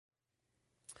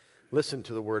Listen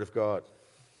to the word of God.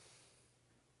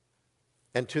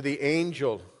 And to the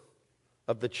angel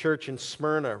of the church in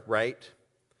Smyrna write,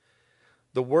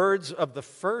 the words of the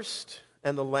first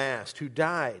and the last who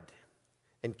died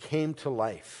and came to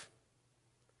life.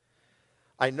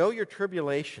 I know your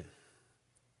tribulation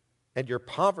and your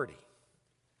poverty,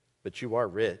 but you are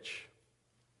rich,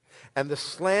 and the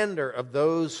slander of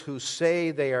those who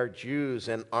say they are Jews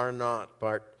and are not,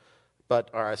 but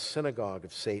are a synagogue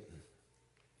of Satan.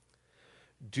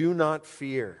 Do not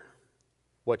fear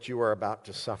what you are about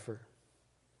to suffer.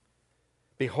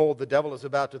 Behold, the devil is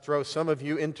about to throw some of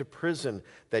you into prison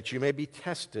that you may be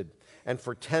tested, and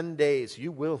for 10 days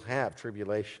you will have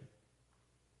tribulation.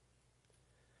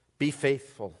 Be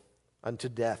faithful unto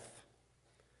death,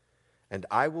 and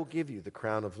I will give you the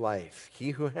crown of life.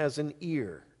 He who has an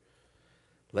ear,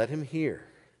 let him hear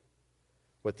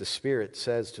what the Spirit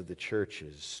says to the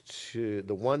churches. To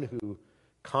the one who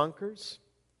conquers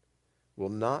will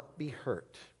not be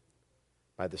hurt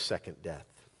by the second death.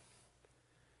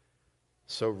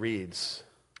 So reads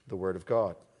the Word of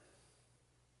God.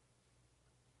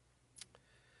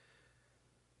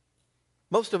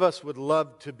 Most of us would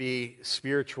love to be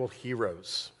spiritual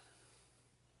heroes.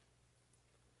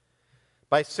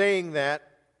 By saying that,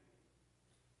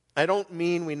 I don't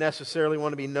mean we necessarily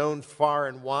want to be known far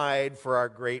and wide for our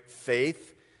great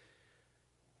faith.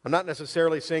 I'm not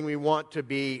necessarily saying we want to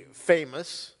be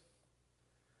famous.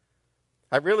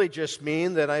 I really just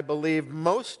mean that I believe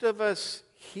most of us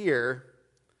here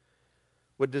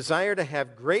would desire to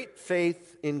have great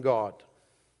faith in God.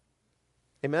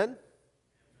 Amen?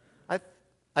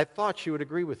 I thought you would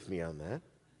agree with me on that.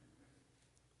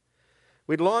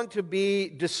 We'd long to be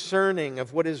discerning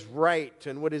of what is right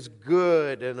and what is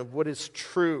good and of what is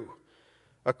true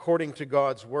according to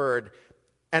God's Word.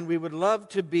 And we would love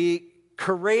to be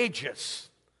courageous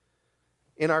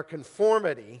in our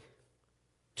conformity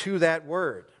to that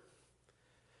Word.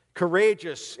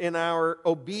 Courageous in our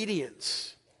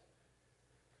obedience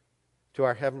to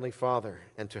our Heavenly Father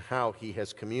and to how He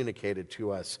has communicated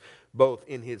to us, both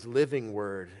in His living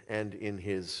Word and in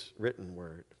His written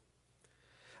Word.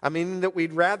 I mean that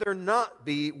we'd rather not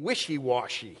be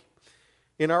wishy-washy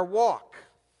in our walk.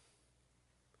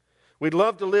 We'd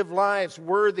love to live lives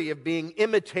worthy of being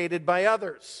imitated by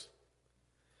others.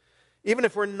 Even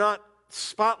if we're not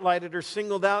spotlighted or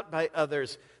singled out by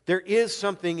others, there is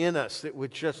something in us that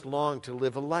would just long to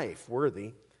live a life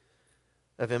worthy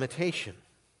of imitation.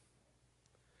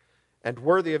 And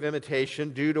worthy of imitation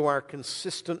due to our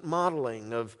consistent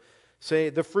modeling of,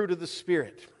 say, the fruit of the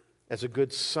Spirit as a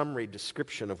good summary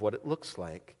description of what it looks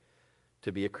like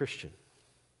to be a Christian.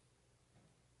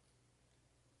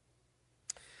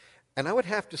 And I would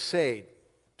have to say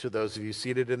to those of you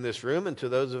seated in this room and to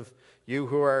those of you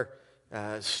who are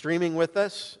streaming with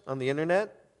us on the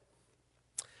internet,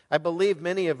 I believe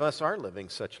many of us are living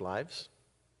such lives.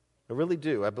 I really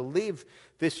do. I believe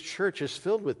this church is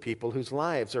filled with people whose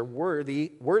lives are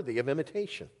worthy of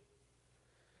imitation.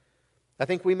 I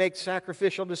think we make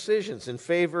sacrificial decisions in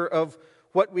favor of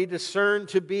what we discern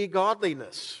to be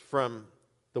godliness from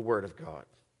the Word of God.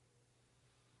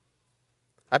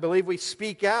 I believe we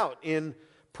speak out in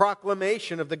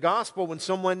proclamation of the gospel when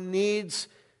someone needs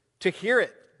to hear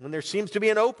it, when there seems to be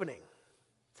an opening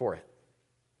for it.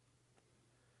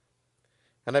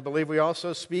 And I believe we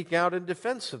also speak out in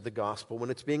defense of the gospel when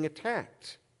it's being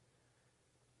attacked.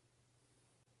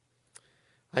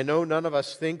 I know none of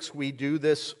us thinks we do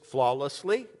this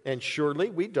flawlessly, and surely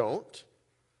we don't.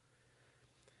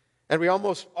 And we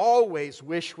almost always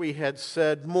wish we had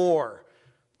said more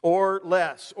or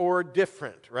less or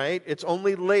different, right? It's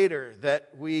only later that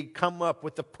we come up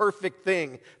with the perfect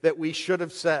thing that we should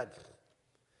have said.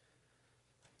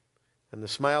 And the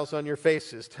smiles on your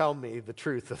faces tell me the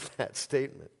truth of that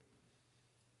statement.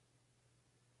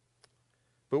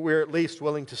 But we're at least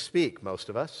willing to speak, most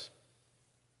of us,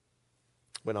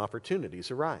 when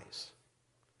opportunities arise.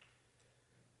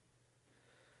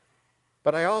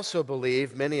 But I also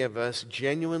believe many of us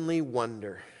genuinely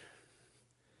wonder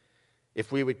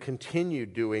if we would continue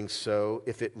doing so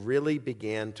if it really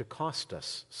began to cost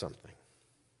us something.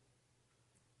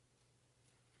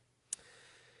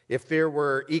 If there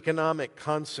were economic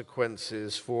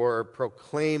consequences for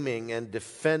proclaiming and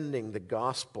defending the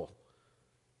gospel,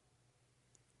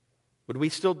 would we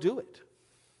still do it?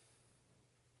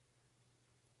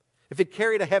 If it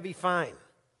carried a heavy fine,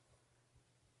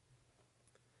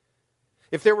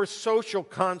 if there were social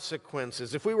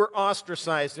consequences, if we were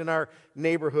ostracized in our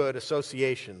neighborhood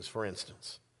associations, for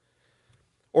instance,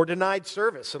 or denied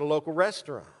service at a local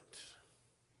restaurant,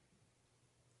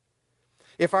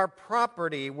 if our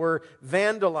property were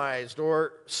vandalized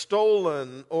or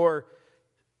stolen or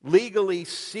legally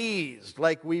seized,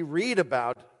 like we read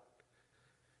about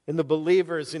in the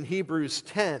believers in Hebrews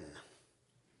 10,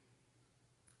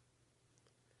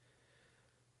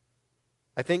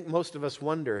 I think most of us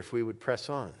wonder if we would press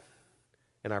on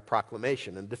in our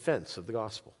proclamation and defense of the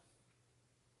gospel.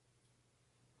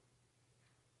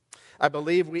 I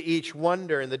believe we each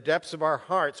wonder in the depths of our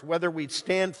hearts whether we'd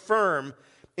stand firm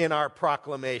in our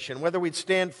proclamation, whether we'd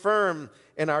stand firm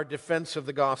in our defense of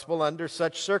the gospel under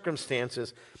such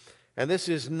circumstances. And this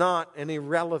is not an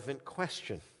irrelevant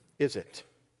question, is it?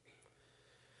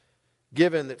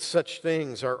 Given that such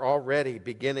things are already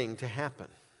beginning to happen.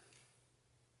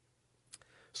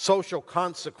 Social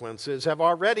consequences have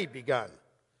already begun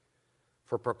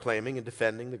for proclaiming and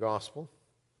defending the gospel.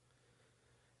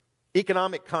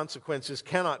 Economic consequences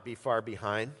cannot be far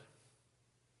behind.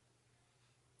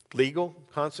 Legal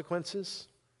consequences,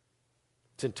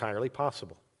 it's entirely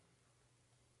possible.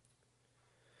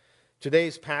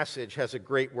 Today's passage has a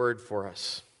great word for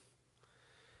us.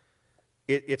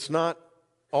 It's not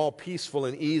all peaceful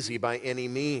and easy by any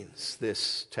means,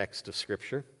 this text of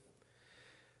Scripture.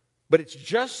 But it's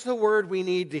just the word we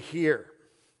need to hear.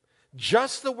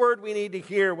 Just the word we need to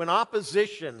hear when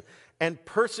opposition and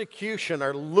persecution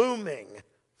are looming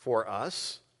for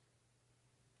us.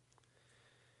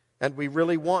 And we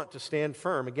really want to stand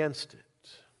firm against it.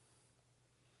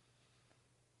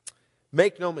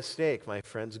 Make no mistake, my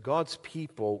friends, God's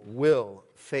people will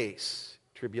face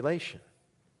tribulation.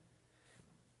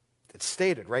 It's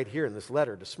stated right here in this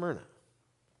letter to Smyrna.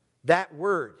 That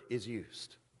word is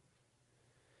used.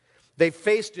 They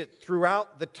faced it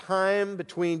throughout the time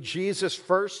between Jesus'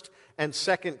 first and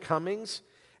second comings,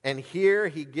 and here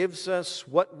he gives us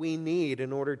what we need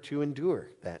in order to endure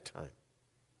that time.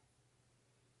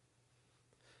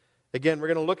 Again, we're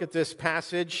going to look at this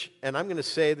passage, and I'm going to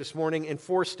say this morning in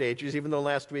 4 stages, even though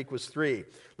last week was 3.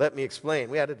 Let me explain.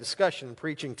 We had a discussion,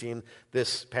 preaching team,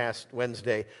 this past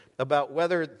Wednesday about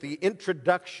whether the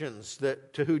introductions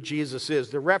to who Jesus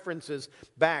is, the references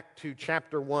back to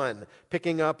chapter 1,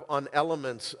 picking up on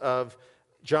elements of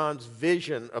John's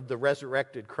vision of the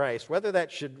resurrected Christ, whether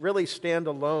that should really stand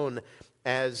alone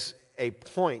as a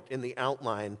point in the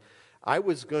outline. I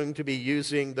was going to be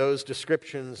using those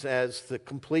descriptions as the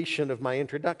completion of my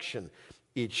introduction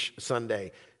each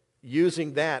Sunday,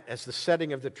 using that as the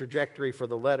setting of the trajectory for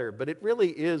the letter. But it really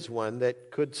is one that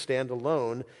could stand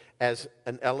alone as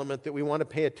an element that we want to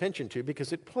pay attention to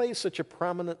because it plays such a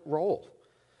prominent role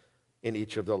in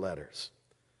each of the letters.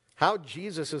 How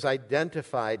Jesus is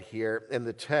identified here in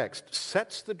the text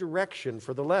sets the direction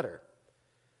for the letter.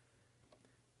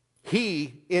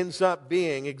 He ends up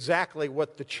being exactly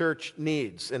what the church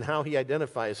needs, and how he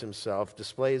identifies himself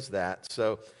displays that.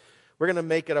 So we're going to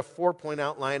make it a 4-point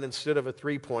outline instead of a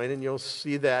 3-point, and you'll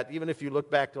see that even if you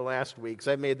look back to last week's.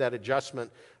 I made that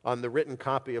adjustment on the written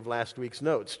copy of last week's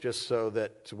notes just so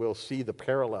that we'll see the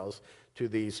parallels to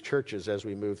these churches as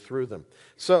we move through them.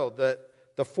 So the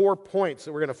 4 points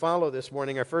that we're going to follow this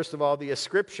morning are, first of all, the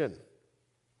ascription.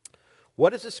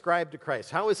 What is ascribed to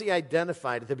Christ? How is he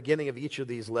identified at the beginning of each of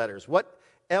these letters? What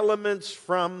elements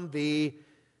from the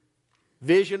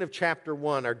vision of chapter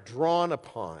 1 are drawn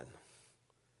upon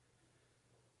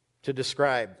to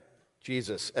describe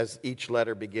Jesus as each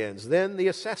letter begins? Then the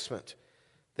assessment.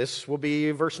 This will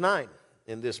be verse 9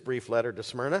 in this brief letter to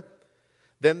Smyrna.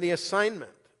 Then the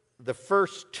assignment. The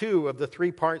first 2 of the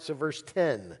 3 parts of verse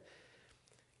 10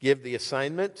 give the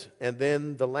assignment, and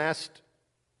then the last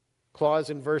clause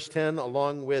in verse 10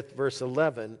 along with verse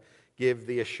 11 give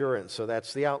the assurance. So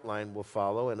that's the outline we'll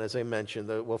follow, and as I mentioned,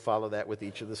 we'll follow that with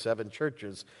each of the 7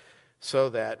 churches so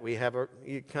that we have a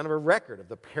kind of a record of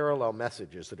the parallel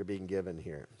messages that are being given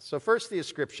here. So first the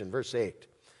ascription, verse 8.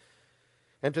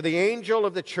 And to the angel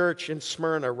of the church in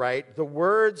Smyrna write, the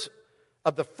words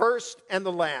of the first and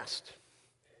the last,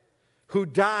 who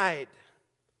died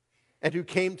and who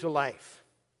came to life.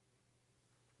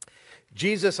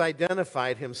 Jesus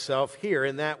identified himself here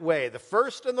in that way. The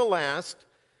first and the last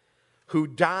who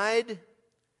died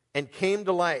and came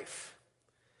to life.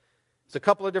 There's a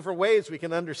couple of different ways we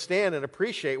can understand and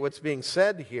appreciate what's being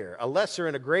said here. A lesser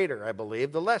and a greater, I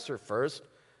believe. The lesser first.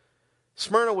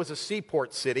 Smyrna was a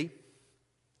seaport city.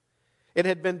 It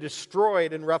had been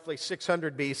destroyed in roughly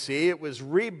 600 BC. It was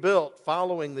rebuilt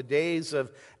following the days of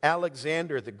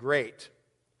Alexander the Great.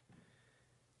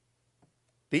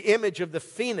 The image of the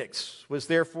phoenix was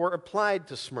therefore applied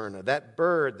to Smyrna, that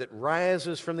bird that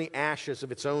rises from the ashes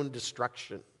of its own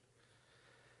destruction.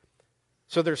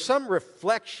 So there's some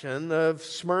reflection of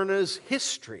Smyrna's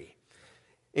history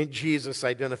in Jesus'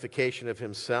 identification of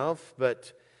himself,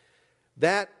 but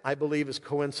That, I believe, is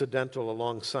coincidental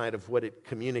alongside of what it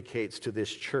communicates to this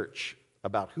church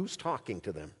about who's talking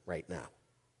to them right now.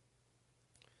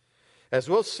 As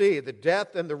we'll see, the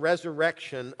death and the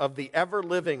resurrection of the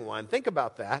ever-living one, think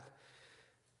about that.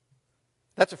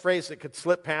 That's a phrase that could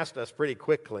slip past us pretty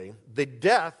quickly. The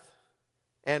death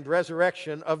and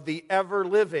resurrection of the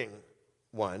ever-living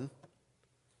one.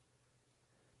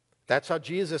 That's how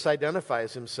Jesus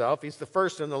identifies himself. He's the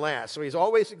first and the last. So he's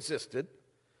always existed.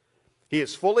 He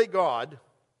is fully God.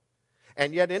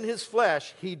 And yet in his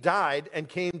flesh, he died and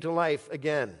came to life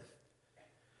again.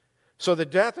 So the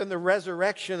death and the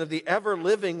resurrection of the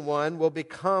ever-living one will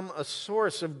become a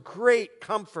source of great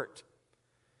comfort.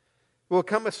 It will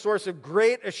become a source of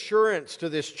great assurance to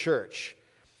this church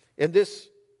in this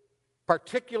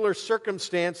particular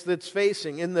circumstance that's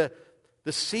facing, in the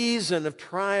season of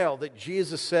trial that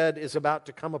Jesus said is about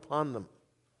to come upon them.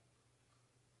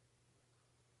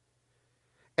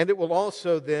 And it will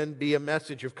also then be a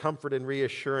message of comfort and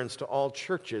reassurance to all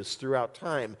churches throughout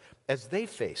time as they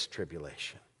face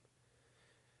tribulation.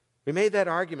 We made that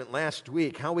argument last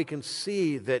week, how we can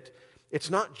see that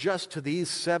it's not just to these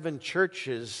 7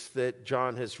 churches that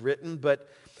John has written, but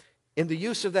in the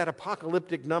use of that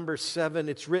apocalyptic number 7,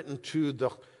 it's written to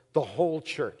the whole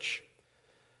church.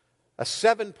 A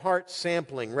 7-part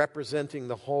sampling representing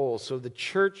the whole, so the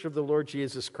church of the Lord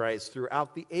Jesus Christ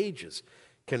throughout the ages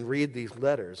can read these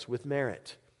letters with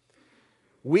merit.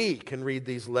 We can read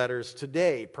these letters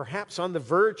today, perhaps on the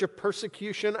verge of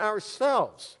persecution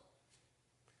ourselves,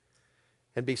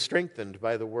 and be strengthened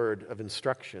by the word of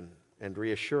instruction and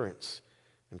reassurance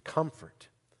and comfort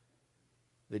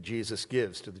that Jesus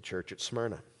gives to the church at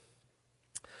Smyrna.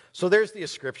 So there's the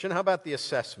ascription. How about the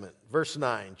assessment? Verse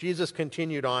 9, Jesus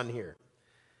continued on here.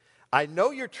 I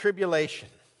know your tribulation.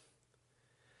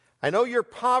 I know your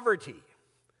poverty,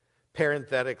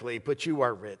 parenthetically, but you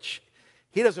are rich.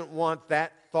 He doesn't want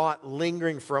that thought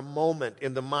lingering for a moment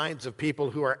in the minds of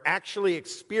people who are actually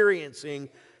experiencing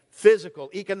physical,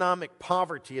 economic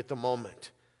poverty at the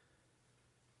moment.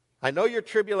 I know your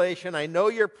tribulation. I know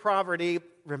your poverty.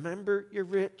 Remember, you're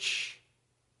rich.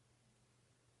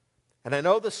 And I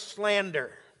know the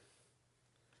slander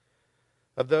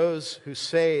of those who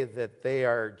say that they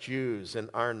are Jews and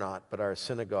are not, but are a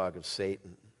synagogue of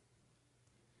Satan.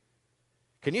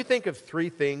 Can you think of 3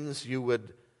 things you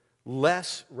would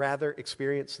less rather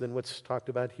experience than what's talked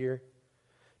about here?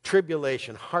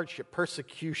 Tribulation, hardship,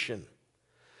 persecution,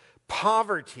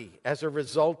 poverty as a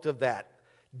result of that,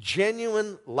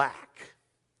 genuine lack,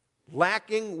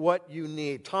 lacking what you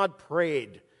need. Todd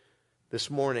prayed this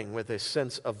morning with a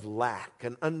sense of lack,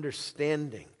 an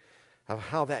understanding of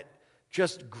how that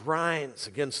just grinds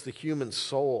against the human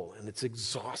soul, and it's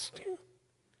exhausting.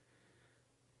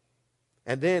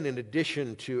 And then, in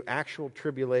addition to actual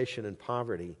tribulation and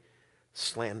poverty,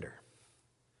 slander.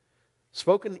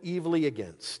 Spoken evilly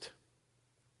against,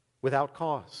 without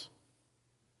cause.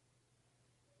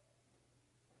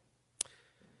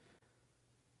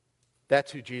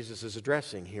 That's who Jesus is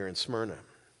addressing here in Smyrna.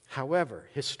 However,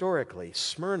 historically,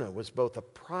 Smyrna was both a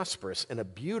prosperous and a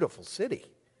beautiful city.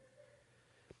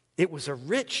 It was a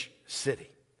rich city.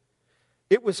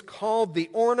 It was called the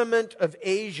ornament of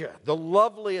Asia, the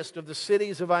loveliest of the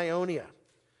cities of Ionia.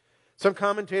 Some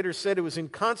commentators said it was in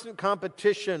constant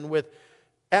competition with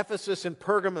Ephesus and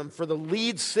Pergamum for the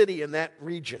lead city in that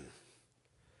region.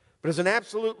 But it's an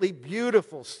absolutely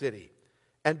beautiful city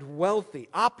and wealthy,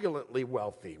 opulently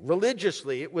wealthy.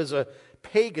 Religiously, it was a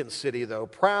pagan city, though,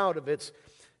 proud of its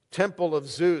temple of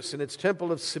Zeus and its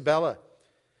temple of Cybele,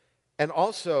 and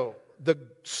also the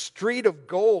street of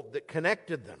gold that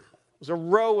connected them. It was a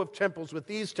row of temples with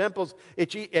these temples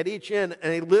at each end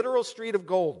and a literal street of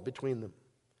gold between them.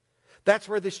 That's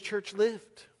where this church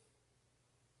lived.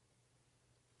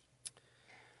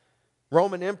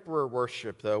 Roman emperor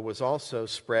worship, though, was also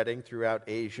spreading throughout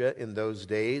Asia in those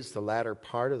days, the latter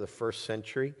part of the 1st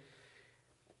century.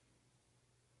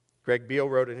 Greg Beale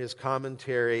wrote in his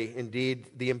commentary, indeed,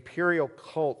 the imperial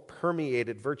cult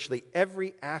permeated virtually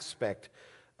every aspect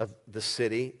of the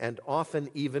city and often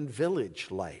even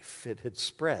village life. It had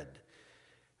spread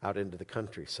out into the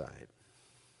countryside.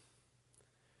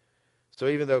 So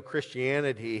even though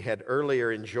Christianity had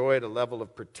earlier enjoyed a level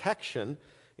of protection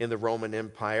in the Roman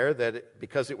Empire,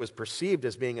 because it was perceived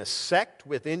as being a sect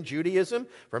within Judaism,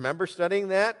 remember studying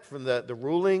that from the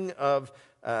ruling of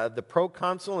the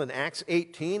proconsul in Acts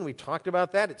 18? We talked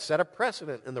about that. It set a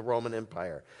precedent in the Roman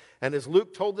Empire. And as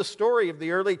Luke told the story of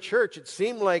the early church, it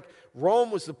seemed like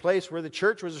Rome was the place where the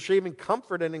church was receiving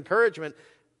comfort and encouragement,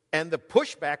 and the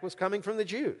pushback was coming from the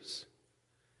Jews.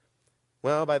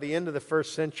 Well, by the end of the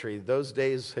 1st century, those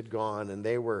days had gone, and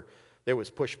they were there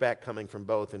was pushback coming from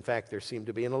both. In fact, there seemed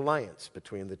to be an alliance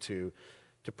between the two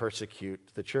to persecute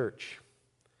the church.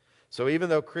 So even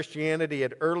though Christianity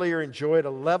had earlier enjoyed a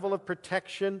level of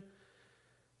protection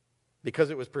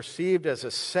because it was perceived as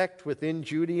a sect within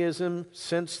Judaism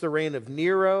since the reign of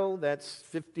Nero, that's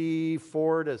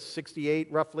 54 to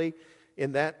 68 roughly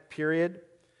in that period,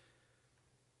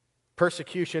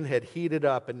 persecution had heated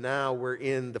up, and now we're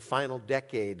in the final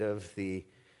decade of the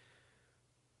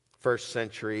first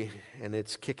century, and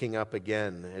it's kicking up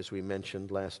again, as we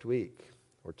mentioned last week,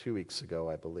 or 2 weeks ago,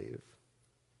 I believe.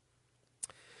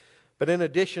 But in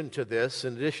addition to this,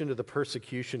 in addition to the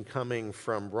persecution coming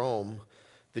from Rome,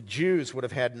 the Jews would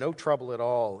have had no trouble at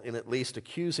all in at least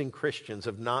accusing Christians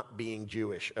of not being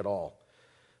Jewish at all.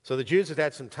 So the Jews have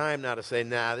had some time now to say,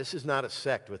 nah, this is not a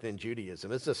sect within Judaism.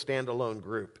 This is a standalone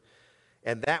group.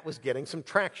 And that was getting some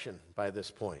traction by this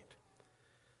point.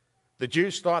 The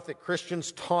Jews thought that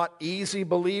Christians taught easy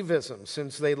believism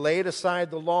since they laid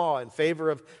aside the law in favor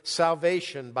of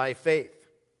salvation by faith.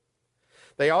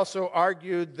 They also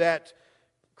argued that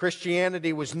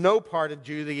Christianity was no part of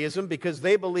Judaism because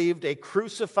they believed a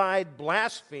crucified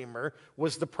blasphemer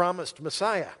was the promised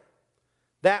Messiah.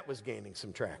 That was gaining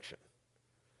some traction.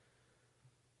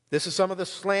 This is some of the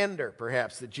slander,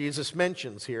 perhaps, that Jesus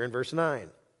mentions here in verse 9.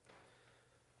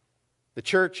 The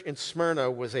church in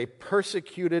Smyrna was a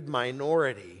persecuted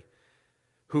minority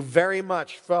who very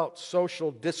much felt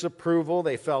social disapproval.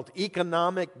 They felt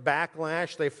economic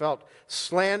backlash. They felt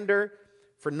slander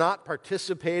for not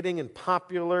participating in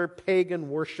popular pagan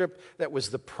worship that was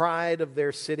the pride of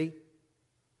their city.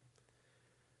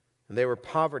 And they were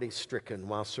poverty-stricken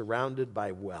while surrounded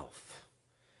by wealth.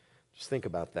 Just think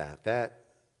about that. That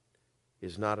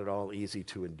is not at all easy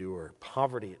to endure.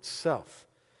 Poverty itself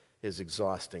is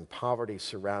exhausting. Poverty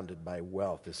surrounded by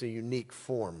wealth is a unique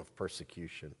form of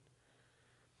persecution.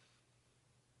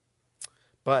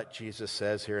 But Jesus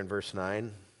says here in verse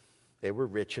 9, they were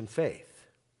rich in faith,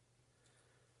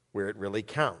 where it really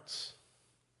counts.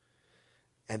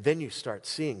 And then you start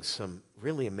seeing some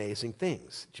really amazing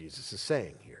things Jesus is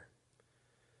saying here.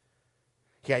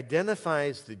 He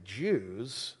identifies the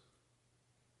Jews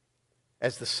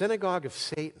as the synagogue of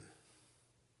Satan.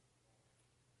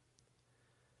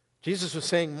 Jesus was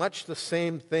saying much the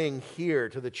same thing here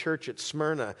to the church at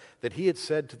Smyrna that he had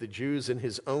said to the Jews in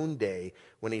his own day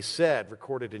when he said,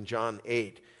 recorded in John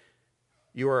 8,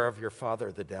 "You are of your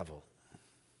father, the devil."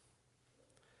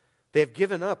 They have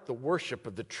given up the worship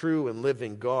of the true and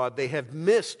living God. They have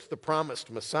missed the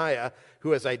promised Messiah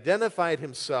who has identified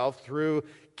himself through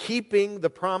keeping the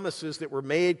promises that were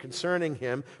made concerning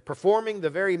him, performing the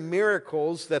very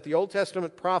miracles that the Old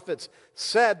Testament prophets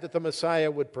said that the Messiah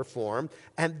would perform,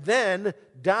 and then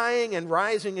dying and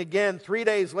rising again 3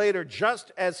 days later,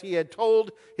 just as he had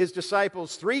told his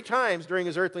disciples 3 times during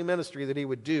his earthly ministry that he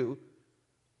would do.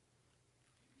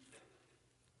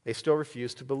 They still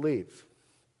refused to believe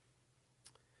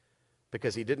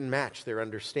because he didn't match their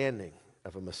understanding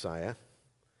of a Messiah.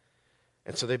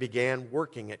 And so they began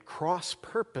working at cross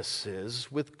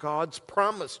purposes with God's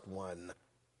promised one.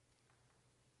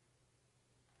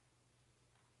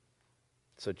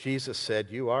 So Jesus said,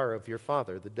 "You are of your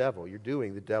father, the devil. You're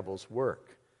doing the devil's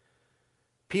work."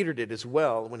 Peter did as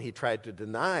well when he tried to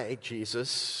deny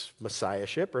Jesus'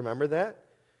 messiahship. Remember that?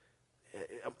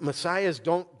 Messiahs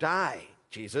don't die,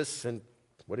 Jesus. And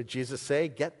what did Jesus say?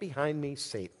 "Get behind me,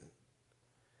 Satan."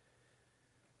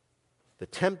 The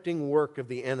tempting work of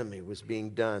the enemy was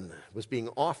being done, was being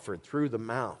offered through the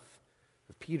mouth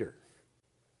of Peter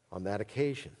on that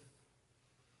occasion.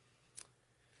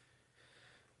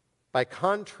 By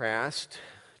contrast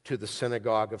to the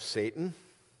synagogue of Satan,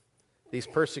 these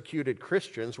persecuted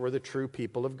Christians were the true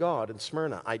people of God in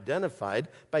Smyrna, identified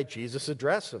by Jesus'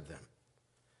 address of them.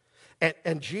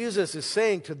 And Jesus is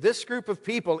saying to this group of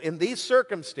people in these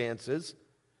circumstances,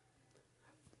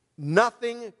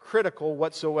 nothing critical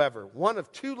whatsoever. One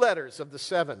of 2 letters of the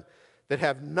 7 that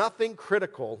have nothing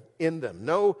critical in them.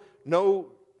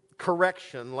 No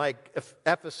correction like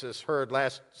Ephesus heard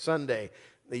last Sunday.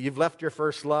 You've left your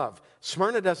first love.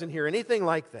 Smyrna doesn't hear anything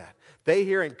like that. They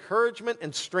hear encouragement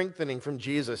and strengthening from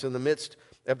Jesus in the midst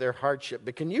of their hardship.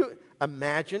 But can you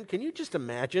just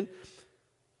imagine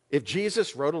if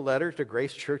Jesus wrote a letter to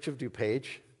Grace Church of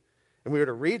DuPage and we were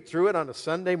to read through it on a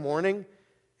Sunday morning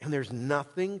and there's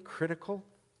nothing critical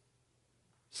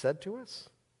said to us?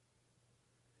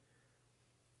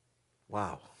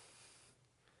 Wow.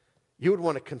 You would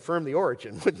want to confirm the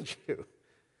origin, wouldn't you?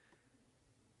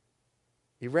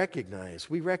 We recognize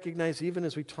even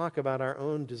as we talk about our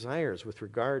own desires with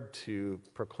regard to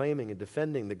proclaiming and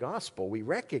defending the gospel, we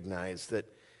recognize that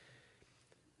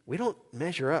we don't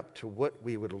measure up to what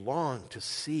we would long to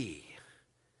see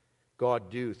God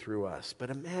do through us. But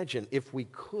imagine if we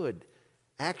could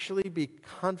actually be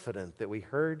confident that we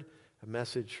heard a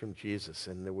message from Jesus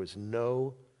and there was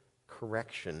no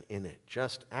correction in it,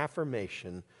 just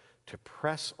affirmation to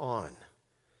press on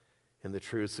in the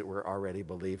truths that we're already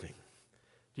believing.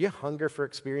 Do you hunger for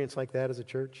experience like that as a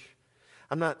church?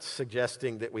 I'm not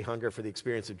suggesting that we hunger for the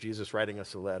experience of Jesus writing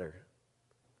us a letter.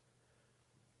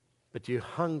 But do you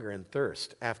hunger and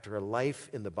thirst after a life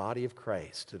in the body of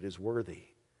Christ that is worthy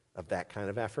of that kind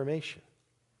of affirmation?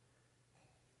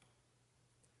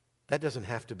 That doesn't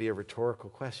have to be a rhetorical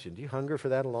question. Do you hunger for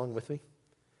that along with me?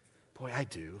 Boy, I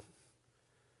do.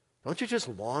 Don't you just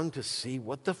long to see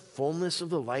what the fullness of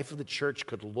the life of the church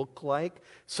could look like,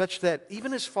 such that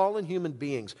even as fallen human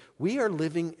beings, we are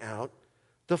living out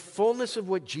the fullness of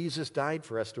what Jesus died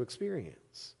for us to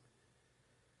experience?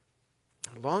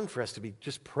 I long for us to be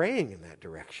just praying in that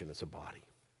direction as a body.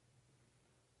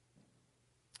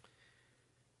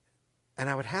 And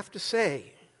I would have to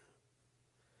say,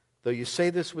 though you say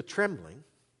this with trembling,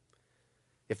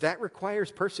 if that requires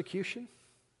persecution,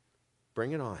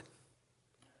 bring it on.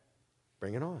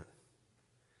 Bring it on.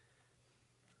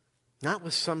 Not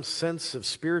with some sense of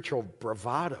spiritual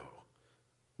bravado,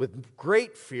 with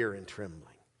great fear and trembling.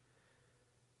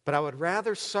 But I would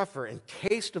rather suffer and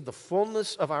taste of the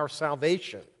fullness of our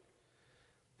salvation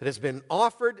that has been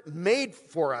offered, made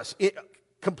for us,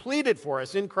 completed for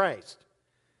us in Christ,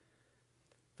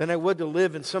 than I would to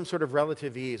live in some sort of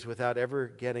relative ease without ever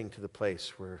getting to the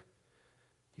place where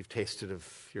you've tasted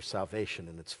of your salvation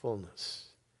in its fullness.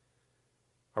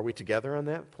 Are we together on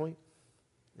that point?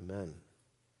 Amen.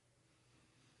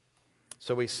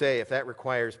 So we say, if that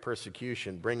requires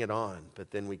persecution, bring it on. But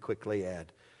then we quickly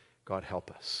add, God help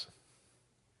us.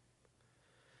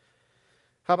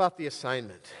 How about the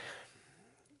assignment?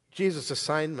 Jesus'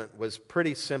 assignment was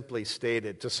pretty simply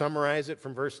stated. To summarize it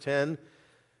from verse 10,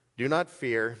 do not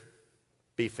fear,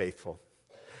 be faithful.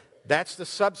 That's the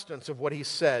substance of what he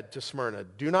said to Smyrna.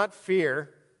 Do not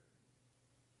fear,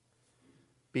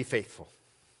 be faithful.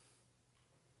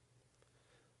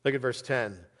 Look at verse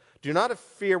 10. Do not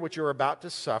fear what you are about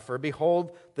to suffer.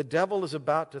 Behold, the devil is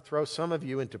about to throw some of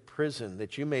you into prison,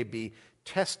 that you may be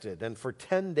tested, and for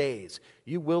 10 days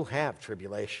you will have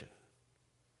tribulation.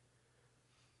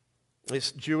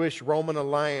 This Jewish-Roman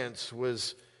alliance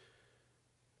was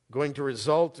going to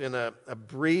result in a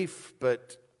brief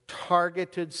but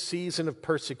targeted season of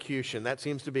persecution. That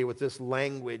seems to be what this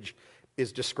language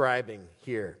is describing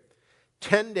here.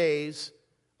 10 days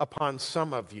upon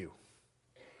some of you.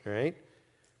 All right?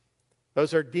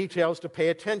 Those are details to pay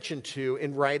attention to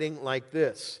in writing like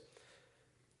this.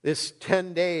 This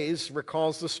 10 days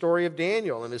recalls the story of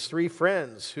Daniel and his 3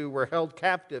 friends who were held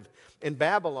captive in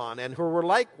Babylon and who were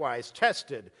likewise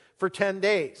tested for 10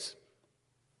 days.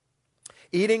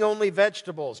 Eating only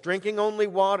vegetables, drinking only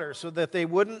water so that they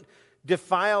wouldn't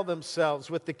defile themselves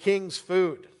with the king's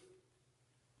food.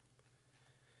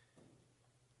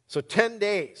 So 10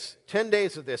 days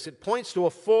of this. It points to a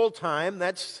full time.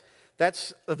 That's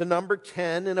the number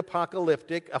 10 in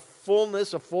apocalyptic, a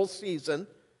fullness, a full season,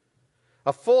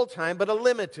 a full time, but a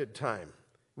limited time.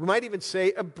 We might even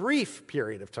say a brief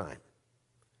period of time.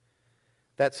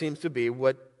 That seems to be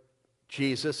what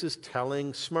Jesus is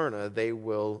telling Smyrna they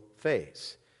will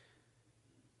face.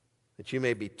 That you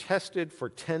may be tested for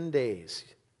 10 days,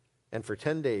 and for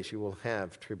 10 days you will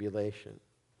have tribulation.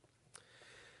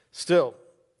 Still,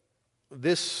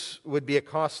 this would be a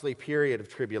costly period of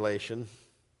tribulation.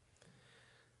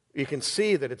 You can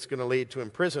see that it's going to lead to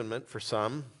imprisonment for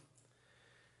some,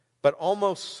 but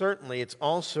almost certainly it's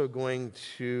also going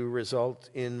to result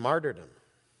in martyrdom.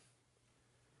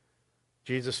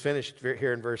 Jesus finished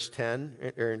here in verse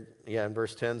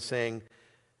 10, saying,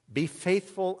 "Be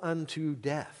faithful unto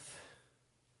death."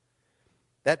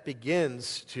 That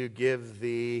begins to give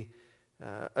the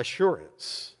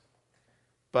assurance,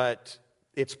 but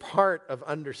it's part of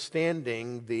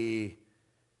understanding the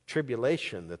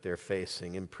tribulation that they're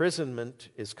facing. Imprisonment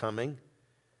is coming,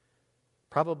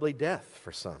 probably death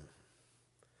for some.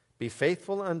 Be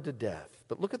faithful unto death.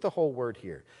 But look at the whole word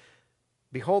here.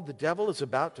 Behold, the devil is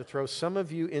about to throw some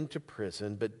of you into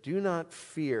prison, but do not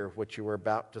fear what you are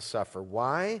about to suffer.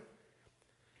 Why?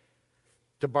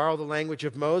 To borrow the language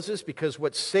of Moses, because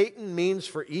what Satan means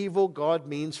for evil, God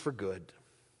means for good.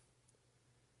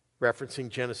 Referencing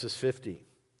Genesis 50.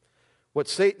 What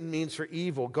Satan means for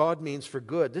evil, God means for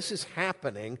good. This is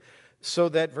happening so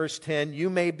that, verse 10, you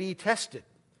may be tested.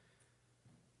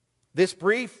 This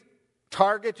brief,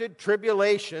 targeted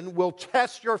tribulation will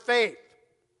test your faith.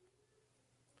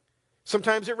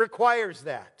 Sometimes it requires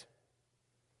that.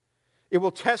 It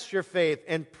will test your faith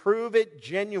and prove it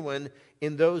genuine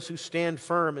in those who stand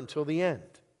firm until the end.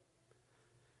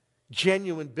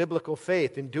 Genuine biblical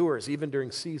faith endures even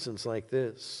during seasons like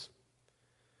this.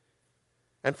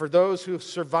 And for those who have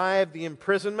survived the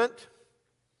imprisonment,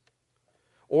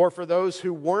 or for those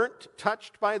who weren't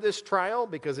touched by this trial,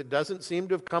 because it doesn't seem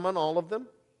to have come on all of them,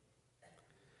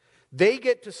 they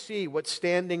get to see what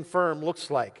standing firm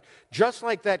looks like. Just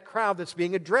like that crowd that's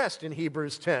being addressed in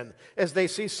Hebrews 10, as they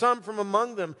see some from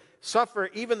among them suffer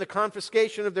even the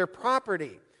confiscation of their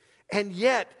property. And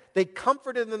yet, they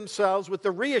comforted themselves with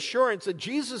the reassurance that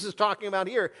Jesus is talking about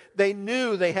here. They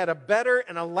knew they had a better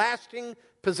and a lasting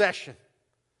possession.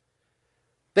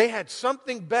 They had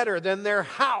something better than their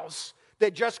house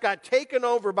that just got taken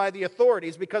over by the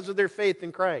authorities because of their faith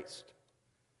in Christ.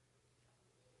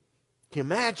 Can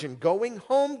you imagine going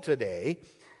home today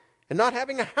and not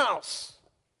having a house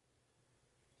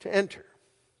to enter?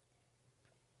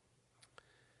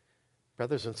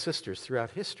 Brothers and sisters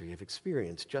throughout history have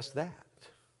experienced just that.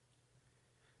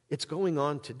 It's going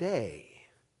on today,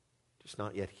 just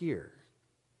not yet here.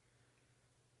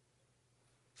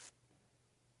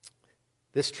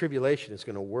 This tribulation is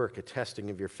going to work a testing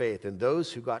of your faith. And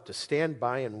those who got to stand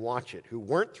by and watch it, who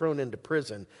weren't thrown into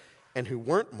prison and who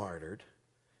weren't martyred,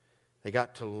 they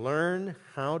got to learn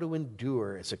how to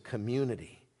endure as a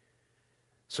community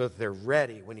so that they're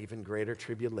ready when even greater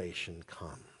tribulation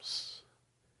comes.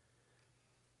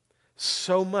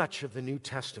 So much of the New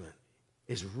Testament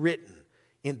is written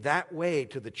in that way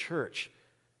to the church.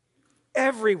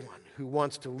 Everyone who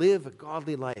wants to live a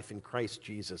godly life in Christ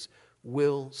Jesus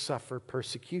will suffer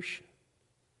persecution,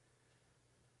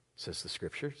 says the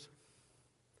Scriptures.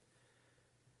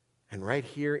 And right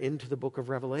here into the book of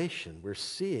Revelation, we're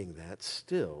seeing that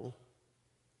still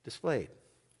displayed,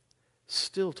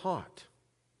 still taught.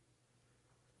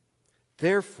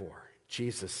 Therefore,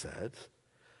 Jesus said,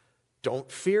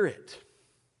 don't fear it.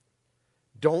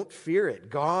 Don't fear it.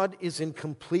 God is in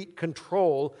complete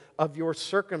control of your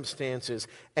circumstances.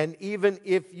 And even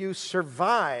if you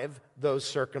survive those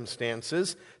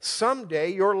circumstances,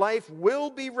 someday your life will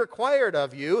be required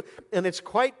of you, and it's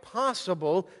quite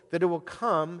possible that it will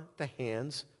come at the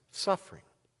hands of suffering.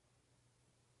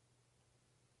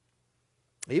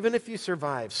 Even if you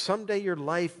survive, someday your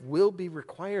life will be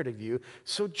required of you,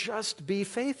 so just be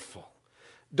faithful.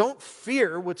 Don't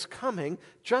fear what's coming.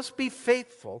 Just be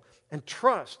faithful and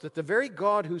trust that the very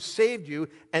God who saved you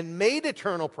and made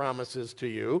eternal promises to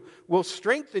you will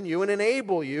strengthen you and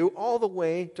enable you all the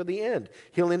way to the end.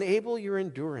 He'll enable your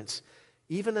endurance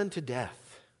even unto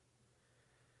death.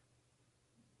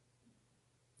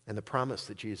 And the promise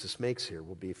that Jesus makes here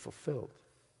will be fulfilled.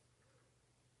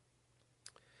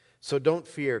 So don't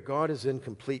fear. God is in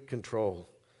complete control.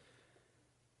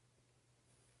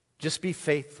 Just be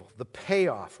faithful. The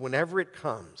payoff, whenever it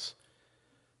comes,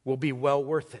 will be well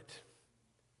worth it.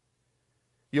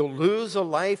 You'll lose a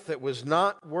life that was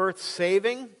not worth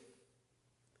saving,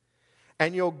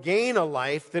 and you'll gain a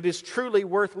life that is truly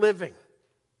worth living.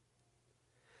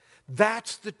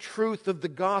 That's the truth of the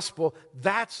gospel.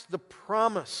 That's the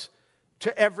promise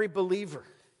to every believer.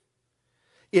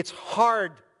 It's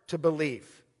hard to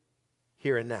believe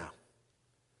here and now.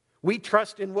 We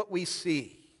trust in what we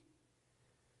see.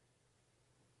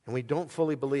 And we don't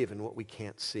fully believe in what we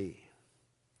can't see.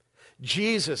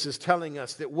 Jesus is telling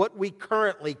us that what we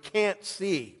currently can't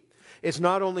see is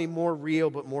not only more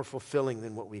real, but more fulfilling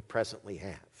than what we presently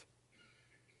have.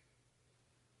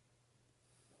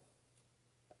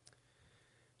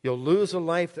 You'll lose a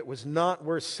life that was not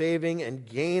worth saving and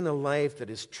gain a life that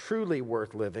is truly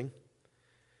worth living.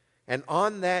 And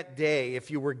on that day,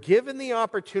 if you were given the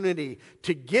opportunity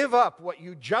to give up what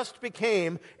you just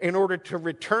became in order to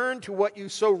return to what you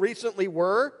so recently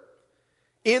were,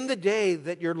 in the day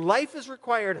that your life is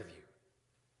required of you,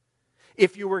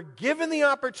 if you were given the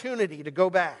opportunity to go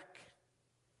back,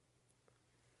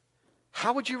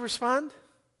 how would you respond?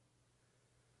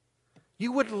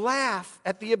 You would laugh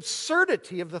at the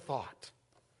absurdity of the thought.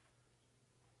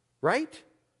 Right?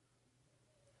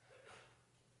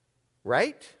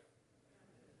 Right?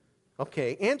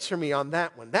 Okay, answer me on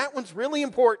that one. That one's really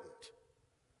important.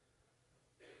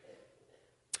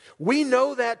 We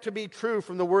know that to be true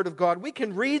from the Word of God. We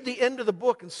can read the end of the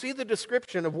book and see the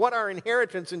description of what our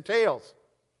inheritance entails.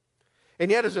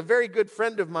 And yet, as a very good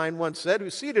friend of mine once said,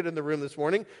 who's seated in the room this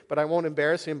morning, but I won't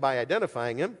embarrass him by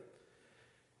identifying him,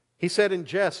 he said in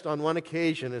jest on one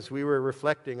occasion as we were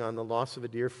reflecting on the loss of a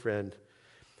dear friend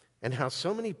and how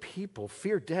so many people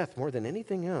fear death more than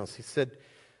anything else, he said,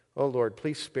 "Oh Lord,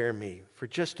 please spare me for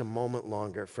just a moment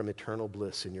longer from eternal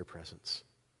bliss in your presence."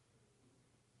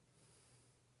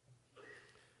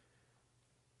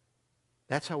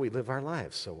 That's how we live our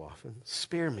lives so often.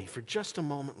 Spare me for just a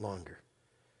moment longer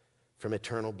from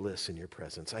eternal bliss in your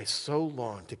presence. I so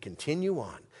long to continue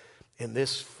on in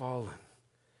this fallen,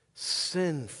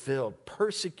 sin-filled,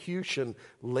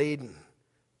 persecution-laden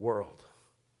world.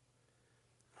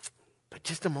 But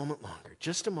just a moment longer,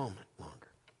 just a moment longer.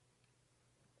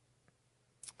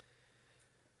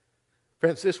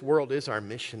 Friends, this world is our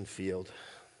mission field.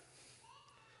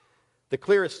 The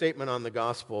clearest statement on the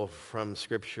gospel from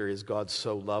Scripture is God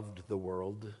so loved the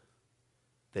world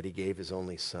that he gave his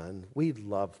only Son. We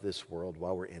love this world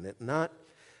while we're in it, not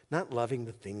loving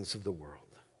the things of the world,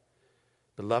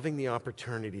 but loving the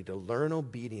opportunity to learn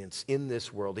obedience in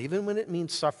this world, even when it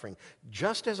means suffering,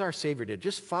 just as our Savior did,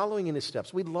 just following in his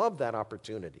steps. We love that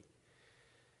opportunity.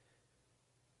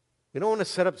 We don't want to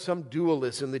set up some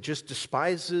dualism that just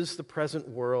despises the present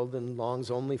world and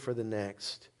longs only for the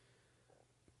next.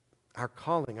 Our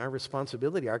calling, our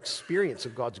responsibility, our experience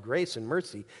of God's grace and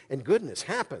mercy and goodness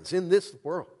happens in this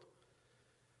world.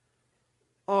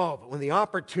 Oh, but when the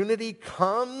opportunity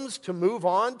comes to move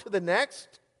on to the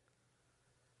next,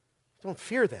 don't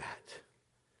fear that.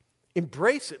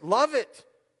 Embrace it, love it,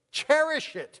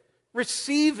 cherish it,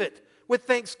 receive it with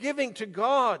thanksgiving to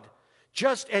God,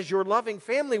 just as your loving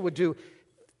family would do.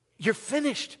 You're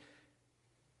finished.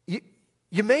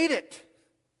 You made it.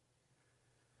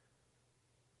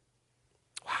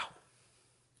 Wow.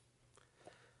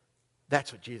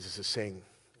 That's what Jesus is saying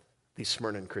these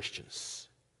Smyrna Christians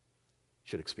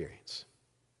should experience.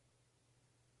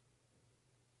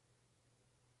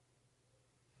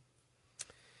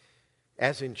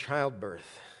 As in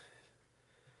childbirth,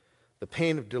 the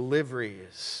pain of delivery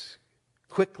is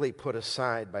quickly put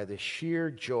aside by the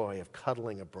sheer joy of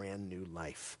cuddling a brand new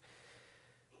life.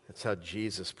 That's how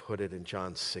Jesus put it in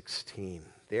John 16.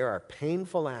 There are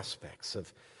painful aspects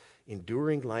of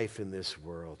enduring life in this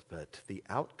world, but the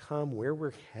outcome, where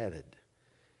we're headed,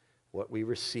 what we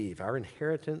receive, our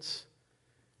inheritance,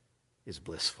 is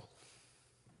blissful.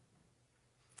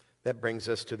 That brings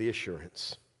us to the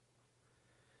assurance.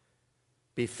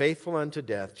 Be faithful unto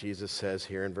death, Jesus says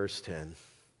here in verse 10,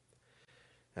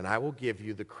 and I will give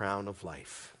you the crown of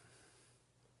life.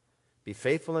 Be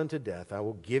faithful unto death, I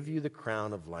will give you the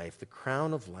crown of life. The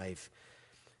crown of life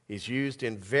is used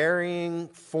in varying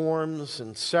forms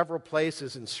in several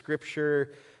places in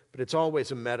Scripture, but it's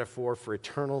always a metaphor for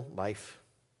eternal life.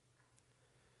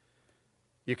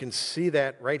 You can see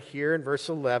that right here in verse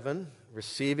 11.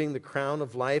 Receiving the crown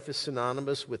of life is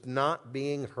synonymous with not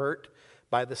being hurt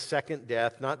by the second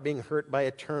death, not being hurt by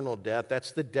eternal death.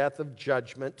 That's the death of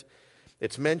judgment.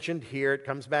 It's mentioned here. It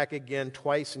comes back again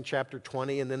twice in chapter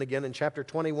 20 and then again in chapter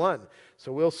 21.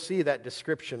 So we'll see that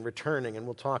description returning, and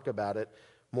we'll talk about it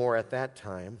more at that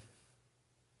time.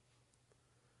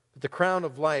 But the crown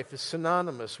of life is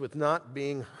synonymous with not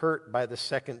being hurt by the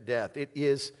second death. It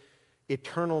is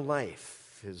eternal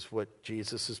life, is what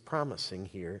Jesus is promising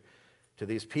here to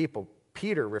these people.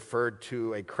 Peter referred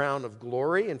to a crown of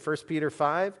glory in 1 Peter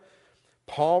 5.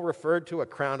 Paul referred to a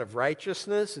crown of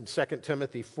righteousness in 2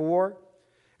 Timothy 4.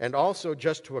 And also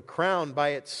just to a crown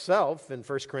by itself in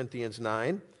 1 Corinthians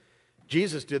 9.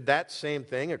 Jesus did that same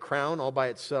thing, a crown all by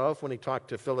itself, when he talked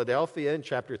to Philadelphia in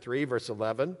chapter 3, verse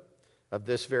 11 of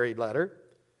this very letter.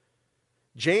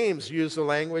 James used the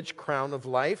language crown of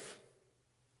life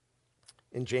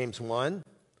in James 1,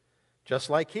 just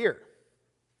like here.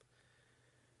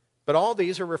 But all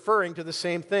these are referring to the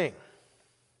same thing.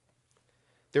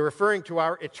 They're referring to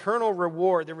our eternal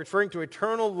reward. They're referring to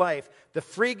eternal life, the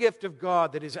free gift of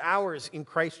God that is ours in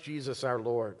Christ Jesus our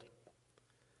Lord.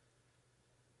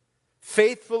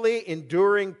 Faithfully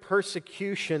enduring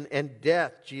persecution and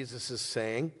death, Jesus is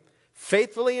saying.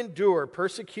 Faithfully endure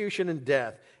persecution and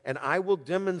death, and I will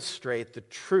demonstrate the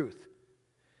truth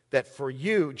that for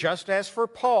you, just as for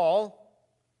Paul,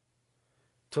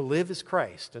 to live is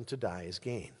Christ and to die is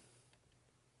gain.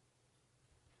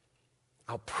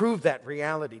 I'll prove that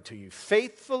reality to you.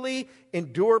 Faithfully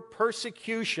endure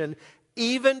persecution,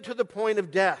 even to the point of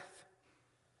death,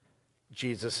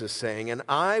 Jesus is saying, and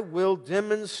I will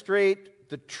demonstrate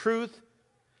the truth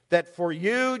that for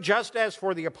you, just as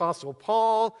for the Apostle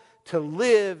Paul, to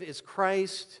live is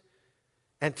Christ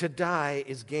and to die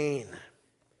is gain.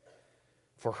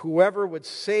 For whoever would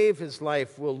save his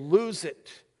life will lose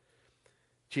it,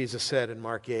 Jesus said in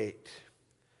Mark 8.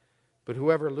 But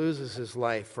whoever loses his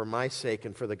life for my sake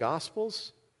and for the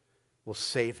gospel's will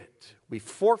save it. We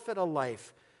forfeit a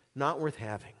life not worth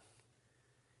having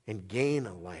and gain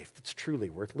a life that's truly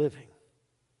worth living.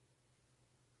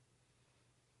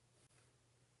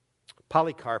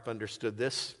 Polycarp understood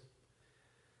this.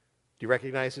 Do you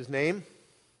recognize his name?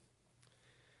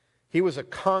 He was a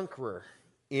conqueror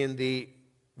in the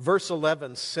verse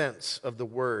 11 sense of the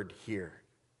word here.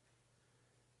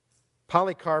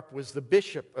 Polycarp was the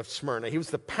bishop of Smyrna. He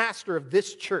was the pastor of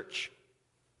this church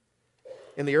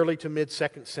in the early to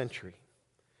mid-2nd century.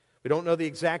 We don't know the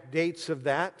exact dates of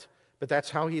that, but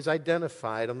that's how he's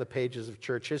identified on the pages of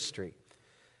church history.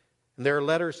 And there are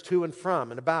letters to and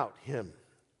from and about him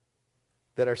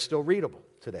that are still readable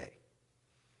today.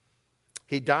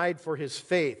 He died for his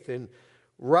faith in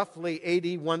roughly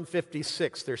AD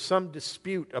 156. There's some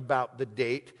dispute about the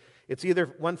date. It's either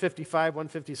 155,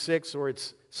 156, or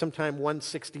it's sometime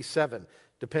 167,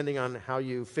 depending on how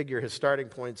you figure his starting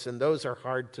points, and those are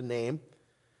hard to name.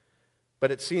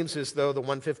 But it seems as though the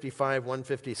 155,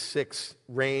 156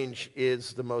 range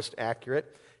is the most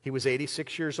accurate. He was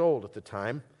 86 years old at the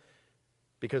time,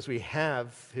 because we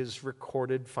have his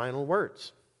recorded final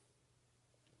words.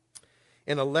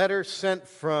 In a letter sent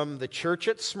from the church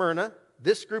at Smyrna,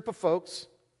 this group of folks,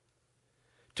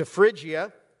 to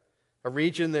Phrygia, a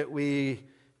region that we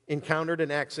encountered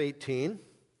in Acts 18,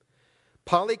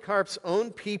 Polycarp's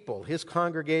own people, his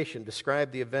congregation,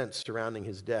 described the events surrounding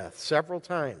his death. Several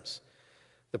times,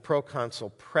 the proconsul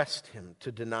pressed him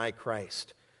to deny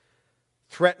Christ,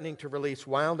 threatening to release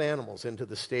wild animals into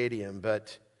the stadium,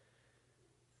 but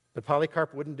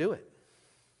Polycarp wouldn't do it.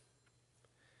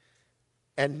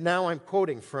 And now I'm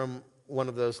quoting from one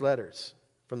of those letters,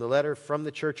 from the letter from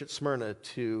the church at Smyrna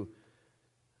to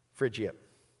Phrygia.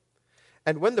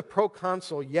 And when the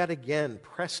proconsul yet again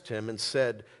pressed him and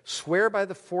said, "Swear by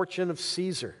the fortune of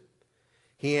Caesar,"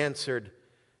 he answered,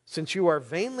 "Since you are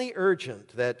vainly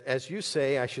urgent that, as you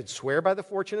say, I should swear by the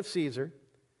fortune of Caesar,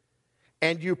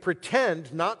 and you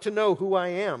pretend not to know who I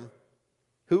am,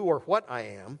 who or what I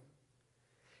am,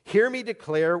 hear me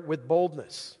declare with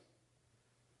boldness,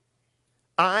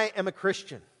 I am a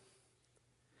Christian.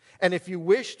 And if you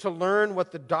wish to learn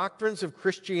what the doctrines of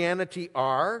Christianity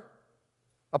are,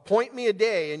 appoint me a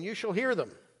day and you shall hear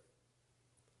them."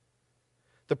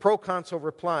 The proconsul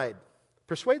replied,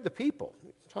 "Persuade the people,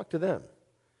 talk to them."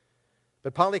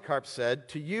 But Polycarp said,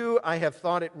 "To you I have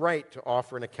thought it right to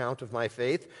offer an account of my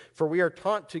faith, for we are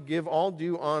taught to give all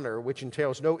due honor, which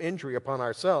entails no injury upon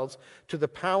ourselves, to the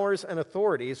powers and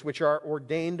authorities which are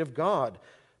ordained of God.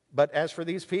 But as for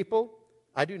these people,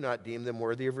 I do not deem them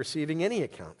worthy of receiving any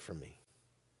account from me."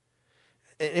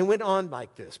 And it went on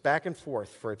like this, back and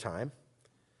forth for a time.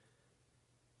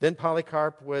 Then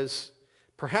Polycarp was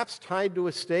perhaps tied to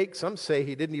a stake. Some say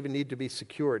he didn't even need to be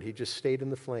secured. He just stayed in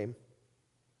the flame.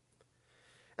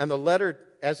 And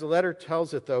as the letter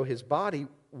tells it, though, his body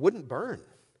wouldn't burn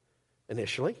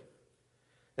initially.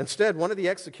 Instead, one of the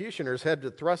executioners had to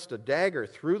thrust a dagger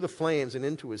through the flames and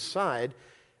into his side,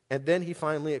 and then he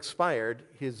finally expired,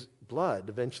 his blood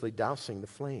eventually dousing the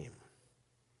flame.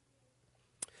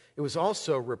 It was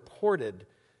also reported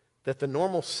that the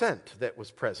normal scent that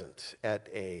was present at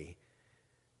an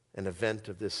event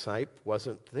of this type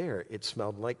wasn't there. It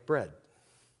smelled like bread.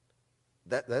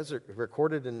 That's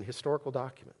recorded in historical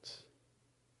documents.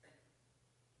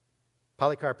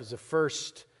 Polycarp is the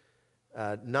first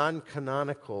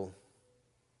non-canonical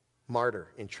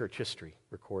martyr in church history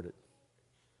recorded.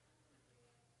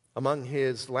 Among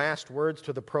his last words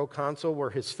to the proconsul were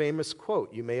his famous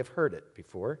quote. You may have heard it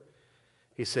before.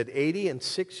 He said,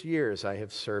 86 years I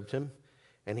have served him,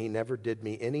 and he never did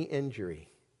me any injury.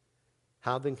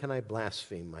 How then can I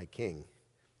blaspheme my King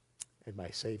and my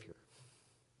Savior?"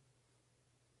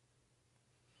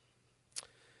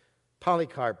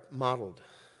 Polycarp modeled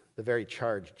the very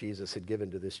charge Jesus had given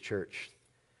to this church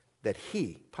that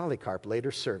he, Polycarp,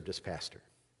 later served as pastor.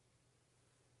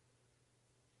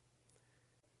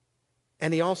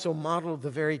 And he also modeled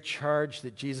the very charge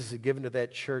that Jesus had given to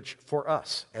that church for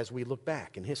us as we look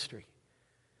back in history.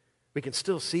 We can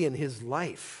still see in his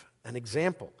life an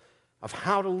example of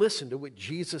how to listen to what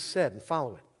Jesus said and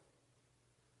follow it.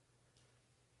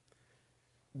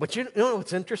 But you know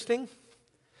what's interesting?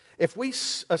 If we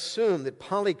assume that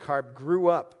Polycarp grew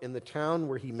up in the town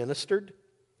where he ministered,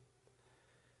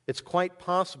 it's quite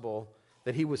possible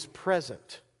that he was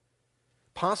present,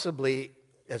 possibly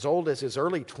as old as his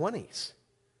early 20s,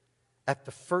 at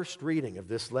the first reading of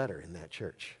this letter in that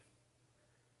church.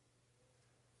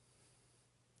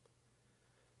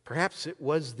 Perhaps it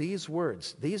was these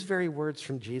words, these very words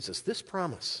from Jesus, this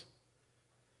promise,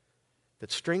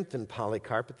 that strengthened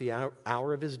Polycarp at the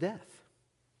hour of his death.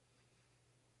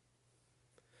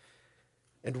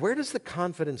 And where does the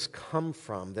confidence come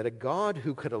from that a God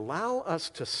who could allow us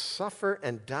to suffer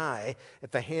and die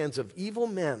at the hands of evil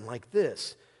men like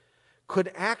this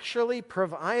could actually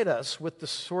provide us with the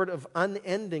sort of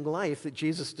unending life that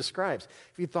Jesus describes?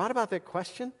 If you thought about that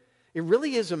question, it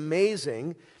really is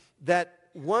amazing that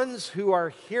ones who are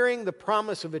hearing the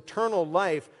promise of eternal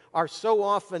life are so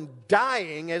often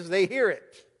dying as they hear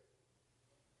it.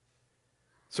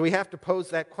 So we have to pose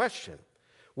that question.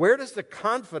 Where does the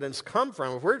confidence come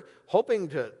from? If we're hoping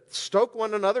to stoke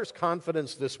one another's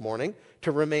confidence this morning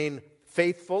to remain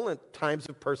faithful in times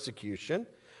of persecution,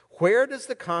 where does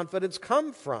the confidence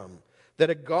come from that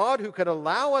a God who could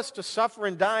allow us to suffer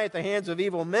and die at the hands of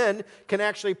evil men can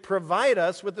actually provide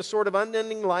us with the sort of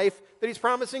unending life that he's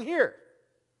promising here?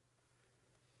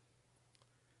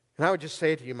 And I would just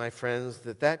say to you, my friends,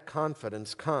 that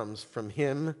confidence comes from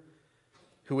him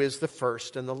who is the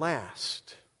first and the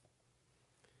last.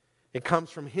 It comes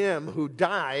from him who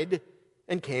died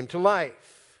and came to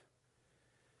life.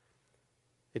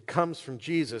 It comes from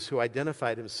Jesus, who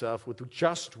identified himself with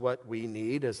just what we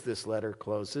need, as this letter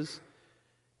closes,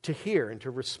 to hear and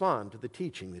to respond to the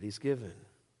teaching that he's given.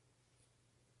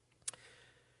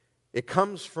 It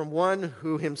comes from one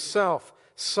who himself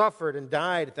suffered and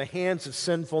died at the hands of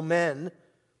sinful men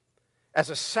as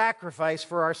a sacrifice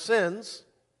for our sins.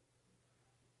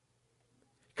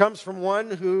 It comes from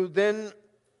one who then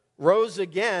rose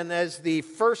again as the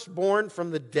firstborn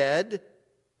from the dead,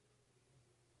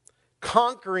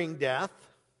 conquering death,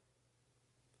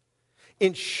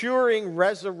 ensuring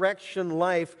resurrection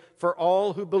life for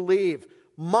all who believe,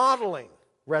 modeling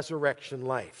resurrection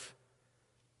life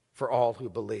for all who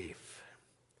believe.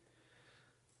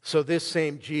 So this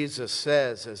same Jesus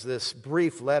says, as this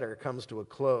brief letter comes to a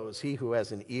close, he who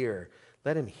has an ear,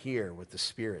 let him hear what the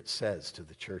Spirit says to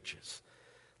the churches.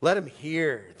 Let him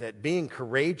hear that being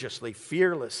courageously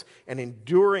fearless and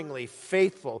enduringly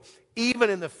faithful,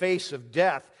 even in the face of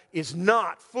death, is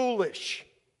not foolish.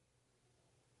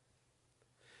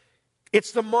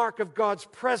 It's the mark of God's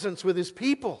presence with his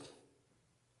people.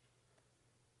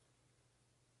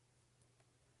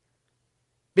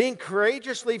 Being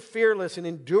courageously fearless and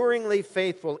enduringly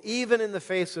faithful, even in the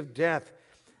face of death,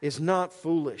 is not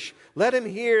foolish. Let him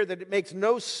hear that it makes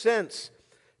no sense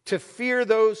to fear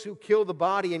those who kill the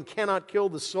body and cannot kill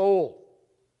the soul.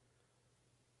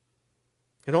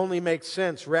 It only makes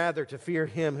sense, rather, to fear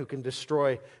him who can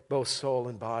destroy both soul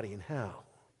and body in hell.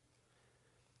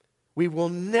 We will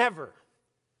never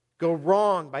go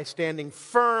wrong by standing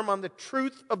firm on the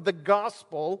truth of the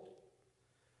gospel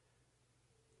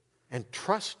and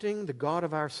trusting the God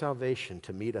of our salvation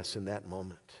to meet us in that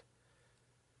moment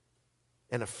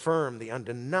and affirm the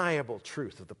undeniable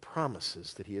truth of the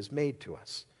promises that he has made to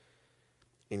us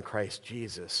in Christ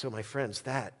Jesus. So, my friends,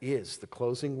 that is the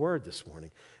closing word this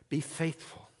morning. Be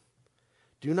faithful.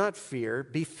 Do not fear.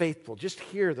 Be faithful. Just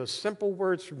hear those simple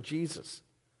words from Jesus.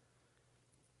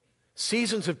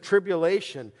 Seasons of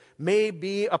tribulation may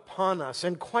be upon us,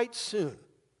 and quite soon.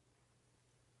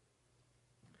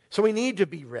 So we need to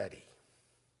be ready.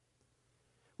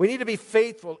 We need to be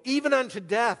faithful, even unto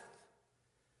death,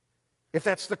 if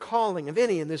that's the calling of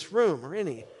any in this room or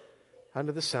any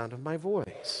under the sound of my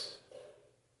voice.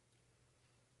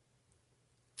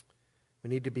 We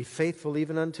need to be faithful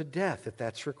even unto death, if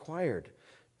that's required,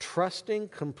 trusting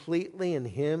completely in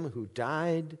him who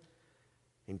died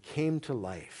and came to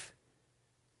life.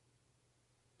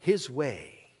 His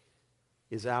way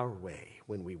is our way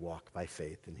when we walk by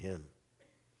faith in him.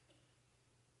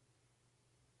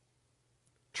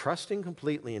 Trusting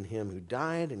completely in him who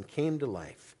died and came to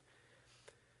life.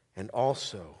 And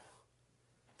also,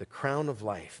 the crown of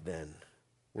life then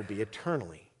will be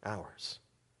eternally ours.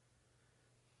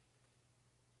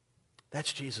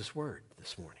 That's Jesus' word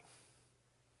this morning.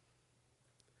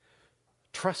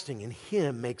 Trusting in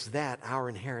him makes that our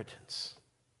inheritance.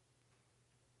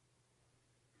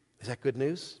 Is that good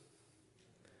news?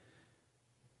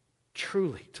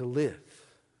 Truly, to live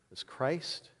as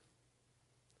Christ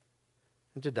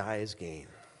and to die as gain.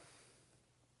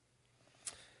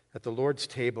 At the Lord's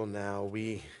table now,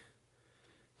 we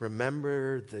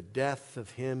remember the death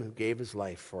of him who gave his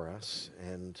life for us,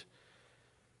 and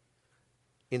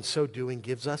in so doing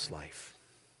gives us life.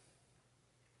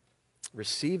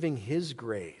 Receiving his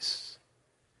grace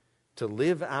to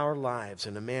live our lives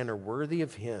in a manner worthy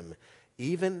of him,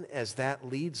 even as that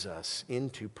leads us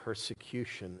into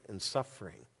persecution and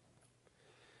suffering.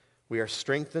 We are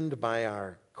strengthened by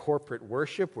our corporate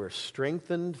worship. We're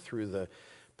strengthened through the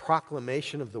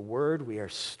proclamation of the word. We are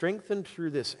strengthened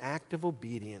through this act of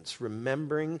obedience,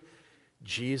 remembering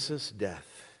Jesus'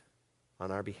 death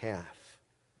on our behalf,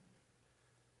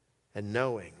 and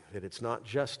knowing that it's not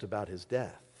just about his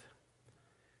death.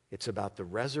 It's about the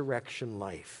resurrection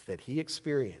life that he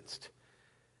experienced,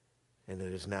 and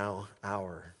it is now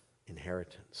our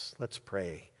inheritance. Let's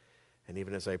pray. And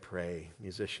even as I pray,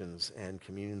 musicians and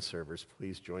communion servers,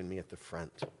 please join me at the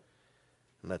front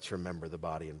And let's remember the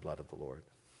body and blood of the Lord.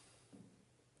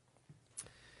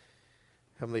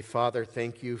 Heavenly Father,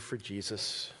 thank you for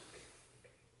Jesus.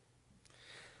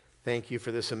 Thank you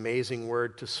for this amazing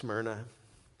word to Smyrna.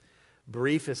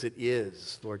 Brief as it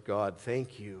is, Lord God,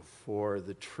 thank you for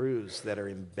the truths that are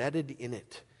embedded in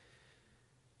it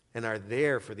and are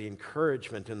there for the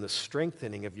encouragement and the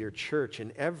strengthening of your church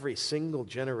in every single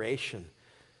generation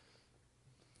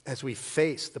as we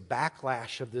face the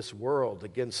backlash of this world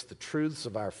against the truths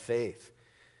of our faith,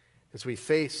 as we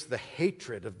face the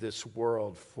hatred of this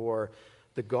world for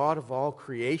the God of all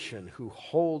creation who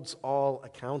holds all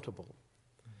accountable.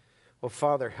 Oh,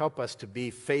 Father, help us to be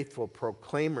faithful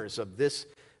proclaimers of this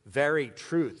very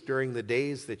truth during the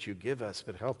days that you give us,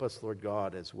 but help us, Lord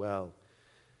God, as well,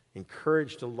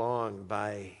 encouraged along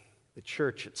by the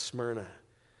church at Smyrna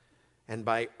and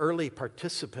by early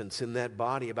participants in that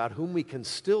body about whom we can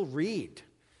still read.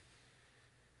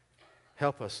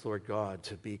 Help us, Lord God,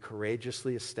 to be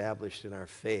courageously established in our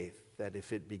faith, that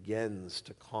if it begins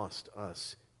to cost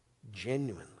us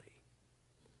genuinely,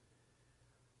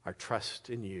 our trust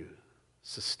in you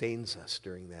sustains us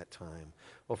during that time.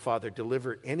 Oh, Father,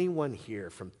 deliver anyone here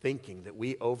from thinking that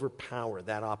we overpower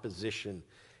that opposition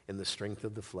in the strength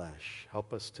of the flesh.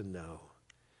 Help us to know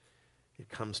it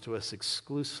comes to us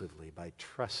exclusively by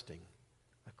trusting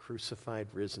a crucified,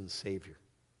 risen Savior,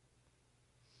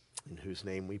 in whose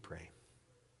name we pray.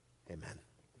 Amen.